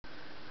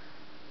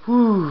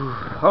Whew.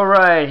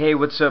 Alright, hey,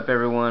 what's up,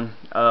 everyone?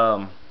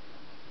 I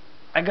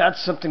got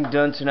something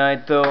done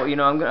tonight, though.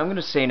 I'm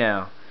gonna say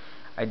now,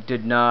 I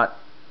did not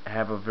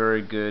have a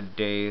very good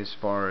day as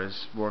far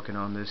as working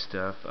on this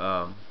stuff.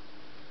 I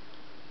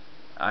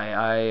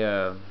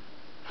I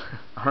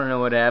don't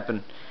know what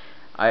happened.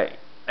 I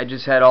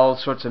just had all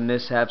sorts of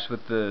mishaps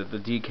with the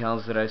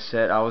decals that I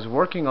set. I was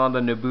working on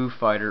the Naboo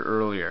fighter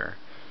earlier,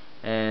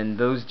 and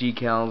those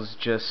decals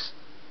just,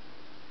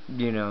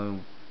 you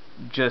know,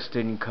 just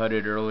didn't cut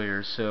it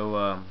earlier.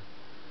 So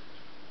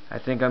I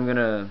think I'm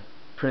gonna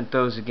print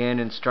those again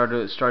and start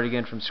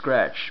again from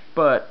scratch.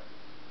 But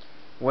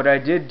what I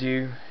did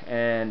do,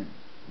 and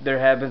there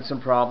have been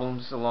some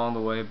problems along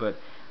the way, but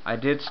I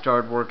did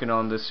start working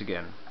on this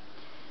again.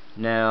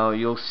 Now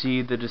you'll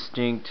see the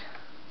distinct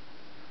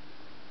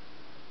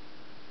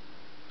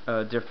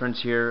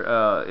difference here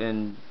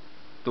in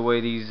the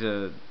way these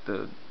the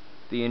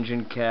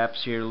engine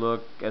caps here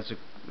look as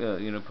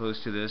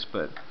opposed to this.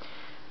 But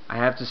I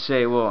have to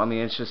say, well, I mean,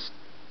 it's just,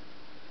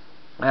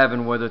 I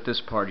haven't weathered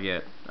this part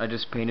yet. I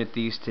just painted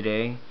these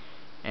today,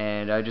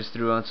 and I just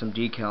threw on some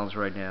decals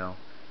right now.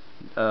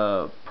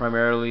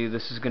 Primarily,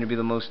 this is going to be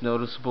the most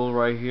noticeable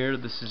right here.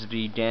 This is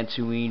the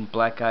Dantooine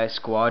Black Eye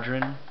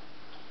Squadron,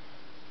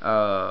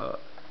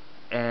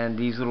 and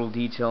these little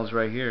details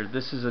right here.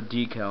 This is a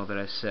decal that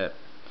I set,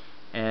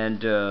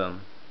 and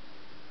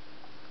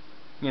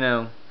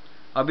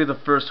I'll be the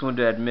first one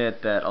to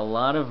admit that a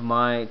lot of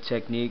my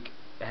technique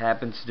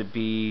happens to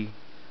be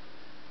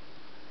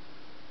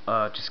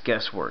just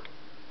guesswork,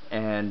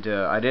 and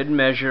I didn't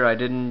measure, I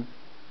didn't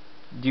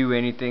do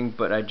anything,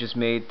 but I just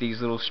made these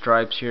little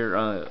stripes here,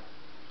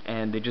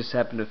 and they just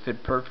happen to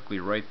fit perfectly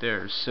right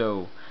there,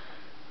 so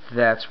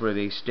that's where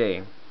they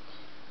stay.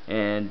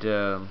 And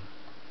I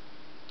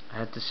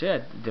have to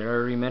say, did I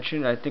already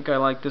mention, I think I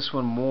like this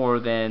one more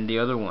than the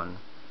other one.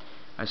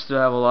 I still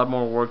have a lot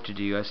more work to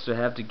do. I still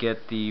have to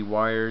get the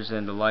wires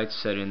and the lights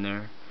set in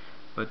there,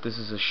 but this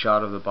is a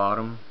shot of the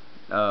bottom.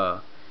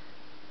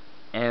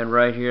 And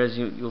right here, as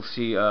you'll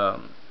see, I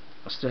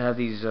still have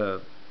these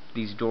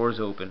doors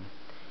open,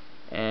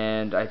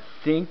 and I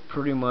think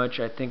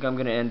I'm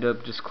gonna end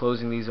up just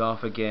closing these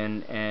off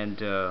again and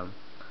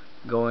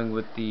going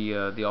with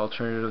the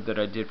alternative that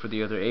I did for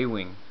the other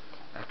A-wing.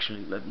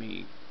 Actually, let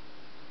me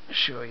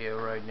show you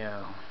right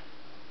now.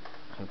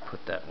 I'll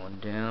put that one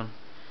down.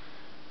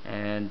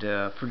 And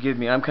forgive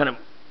me,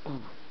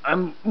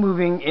 I'm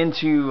moving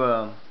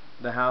into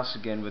the house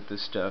again with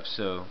this stuff,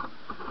 so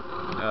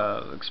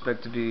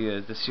expect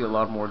to see a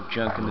lot more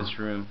junk in this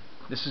room.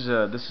 This is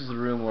the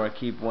room where I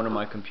keep one of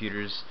my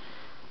computers.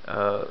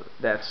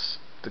 That's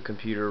the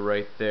computer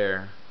right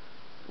there,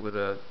 with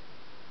a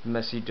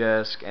messy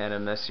desk and a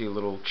messy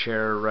little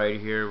chair right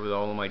here with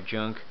all of my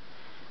junk.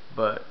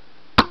 But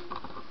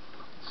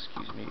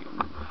excuse me,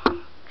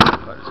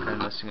 tripod is kind of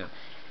messing up.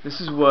 This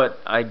is what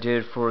I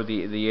did for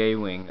the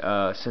A-wing.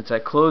 Since I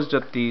closed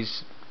up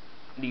these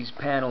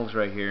panels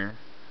right here,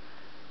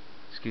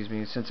 excuse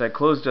me, since I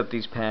closed up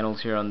these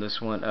panels here on this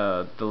one,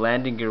 the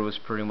landing gear was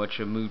pretty much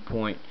a moot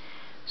point.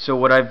 So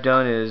what I've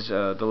done is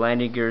the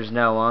landing gear is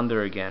now on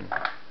there again.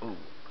 Oh,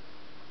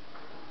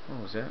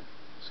 what was that?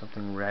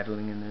 Something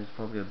rattling in there. It's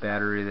probably a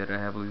battery that I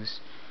have loose.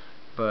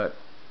 But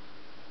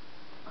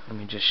let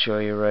me just show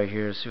you right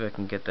here. See if I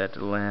can get that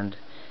to land.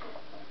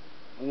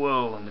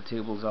 Whoa, and the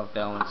table's off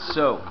balance.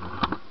 So,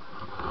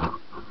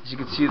 as you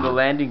can see, the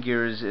landing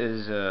gear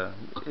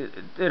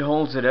it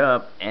holds it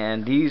up,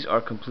 and these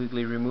are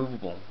completely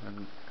removable.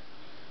 And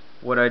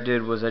what I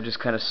did was I just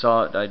kind of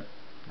saw it, I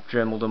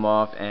dremeled them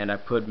off, and I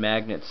put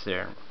magnets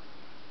there.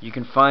 You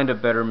can find a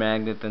better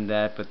magnet than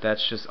that, but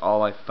that's just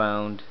all I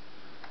found.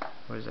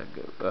 Where does that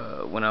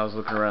go? When I was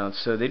looking around.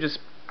 So they just,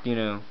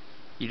 you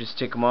just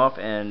take them off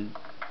and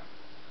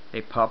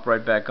they pop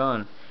right back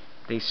on.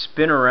 They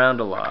spin around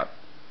a lot,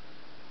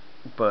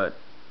 but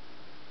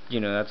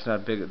that's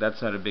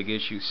not a big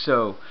issue.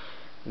 So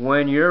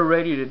when you're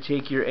ready to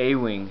take your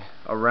A-wing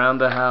around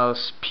the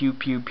house, pew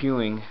pew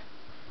pewing,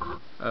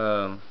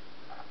 you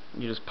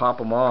just pop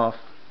them off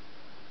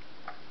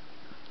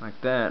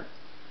like that,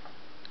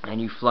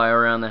 and you fly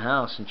around the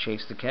house and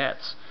chase the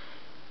cats,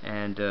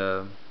 and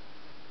there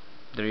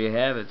you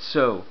have it.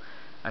 So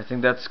I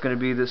think that's going to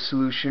be the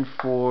solution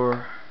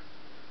for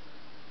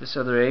this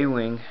other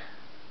A-wing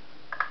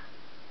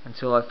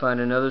until I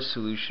find another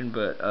solution,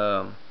 but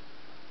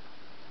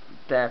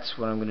that's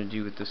what I'm going to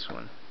do with this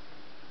one.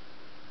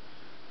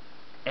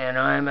 And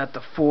I'm at the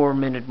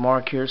 4-minute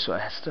mark here, so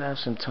I still have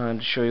some time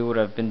to show you what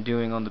I've been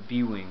doing on the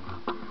B-wing.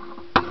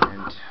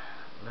 And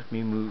let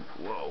me move.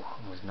 Whoa,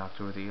 almost knocked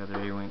over the other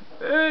A-wing.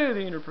 Hey,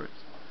 the Enterprise.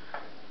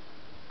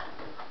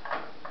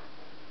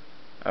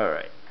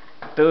 Alright,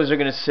 those are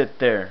going to sit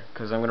there,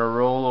 because I'm going to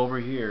roll over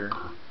here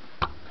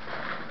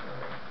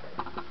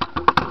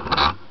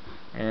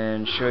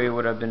and show you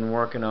what I've been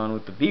working on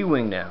with the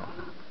B-wing now.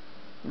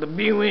 The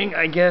B-wing,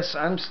 I guess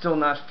I'm still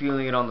not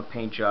feeling it on the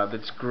paint job.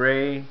 It's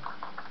gray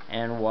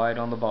and white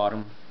on the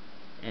bottom,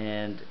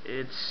 and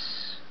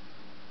it's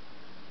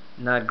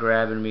not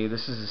grabbing me.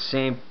 This is the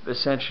same,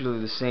 essentially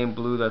the same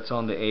blue that's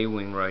on the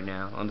A-wing right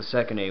now, on the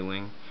second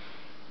A-wing.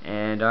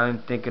 And I'm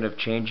thinking of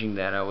changing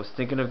that. I was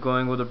thinking of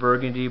going with a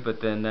burgundy,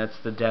 but then that's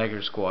the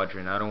Dagger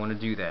Squadron. I don't want to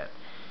do that.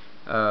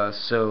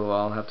 So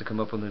I'll have to come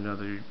up with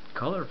another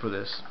color for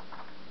this.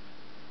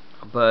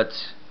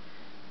 But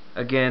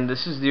again,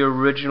 this is the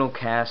original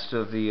cast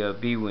of the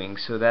B-wing,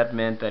 so that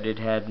meant that it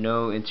had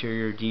no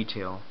interior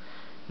detail.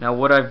 Now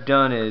what I've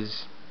done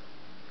is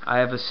I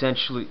have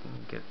essentially,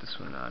 get this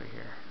one out of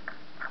here.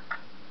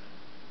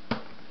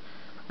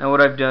 Now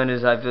what I've done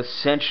is I've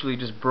essentially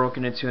just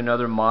broken into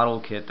another model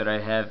kit that I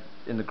have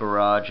in the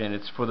garage, and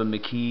it's for the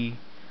Maquis.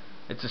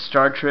 It's a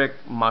Star Trek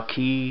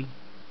Maquis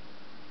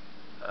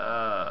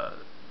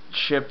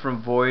ship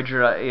from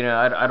Voyager.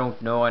 I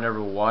don't know. I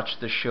never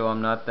watched the show.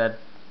 I'm not that.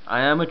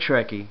 I am a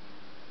Trekkie,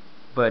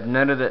 but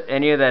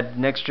any of that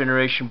Next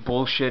Generation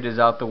bullshit is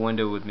out the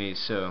window with me.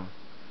 So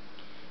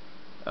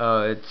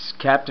it's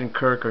Captain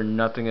Kirk or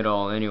nothing at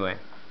all. Anyway,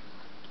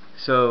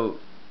 so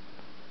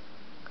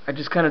I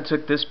just kind of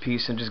took this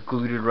piece and just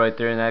glued it right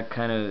there, and that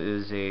kind of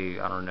is a,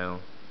 I don't know,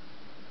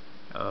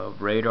 a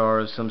radar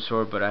of some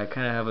sort, but I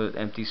kind of have an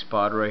empty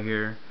spot right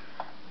here.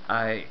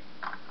 I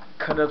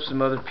cut up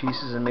some other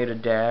pieces and made a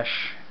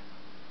dash.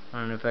 I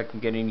don't know if I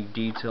can get any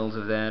details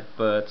of that,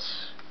 but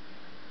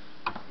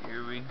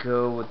here we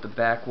go with the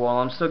back wall.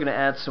 I'm still going to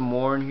add some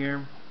more in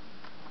here,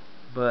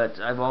 but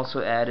I've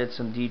also added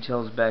some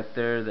details back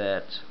there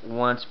that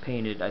once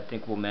painted I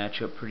think will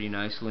match up pretty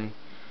nicely.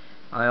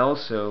 I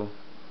also,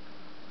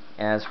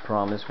 as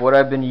promised, what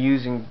I've been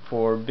using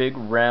for big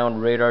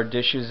round radar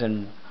dishes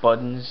and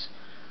buttons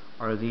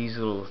are these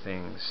little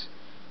things,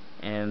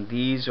 and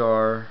these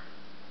are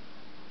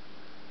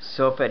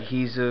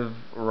self-adhesive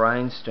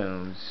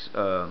rhinestones.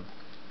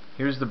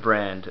 Here's the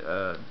brand.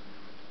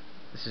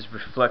 This is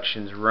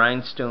Reflections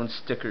Rhinestone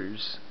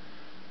Stickers,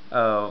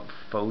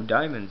 faux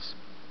diamonds.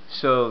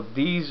 So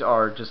these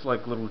are just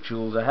like little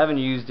jewels. I haven't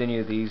used any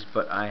of these,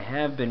 but I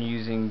have been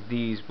using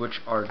these,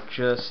 which are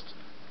just,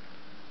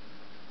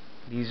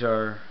 these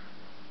are,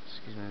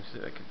 excuse me, so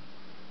I can,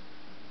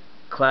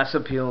 class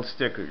appeal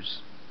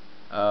stickers.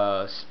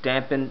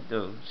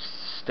 Stupendous.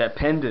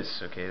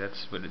 Okay,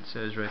 that's what it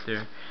says right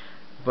there.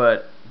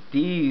 But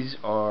these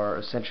are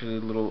essentially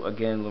little,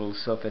 again, little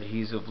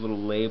self-adhesive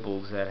little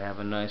labels that have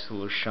a nice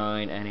little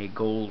shine and a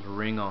gold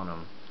ring on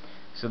them.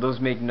 So those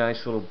make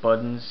nice little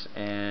buttons,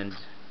 and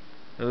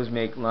those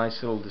make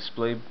nice little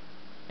display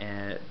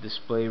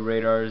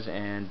radars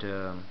and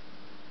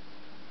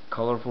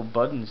colorful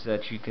buttons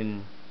that you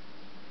can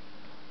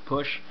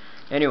push.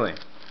 Anyway,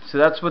 so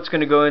that's what's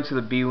going to go into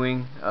the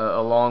B-wing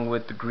along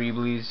with the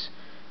greeblies,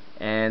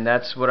 and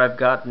that's what I've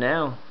got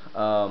now.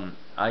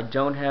 I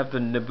don't have the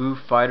Naboo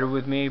fighter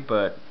with me,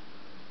 but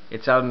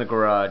it's out in the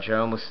garage. I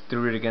almost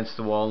threw it against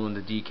the wall and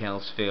the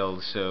decals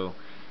failed, so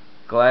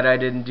glad I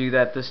didn't do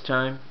that this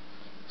time.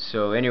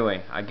 So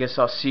anyway, I guess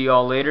I'll see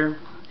y'all later.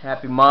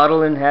 Happy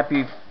modeling,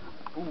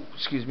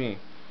 excuse me.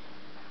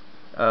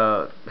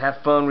 Have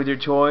fun with your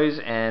toys,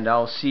 and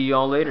I'll see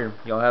y'all later.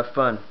 Y'all have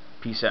fun.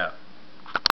 Peace out.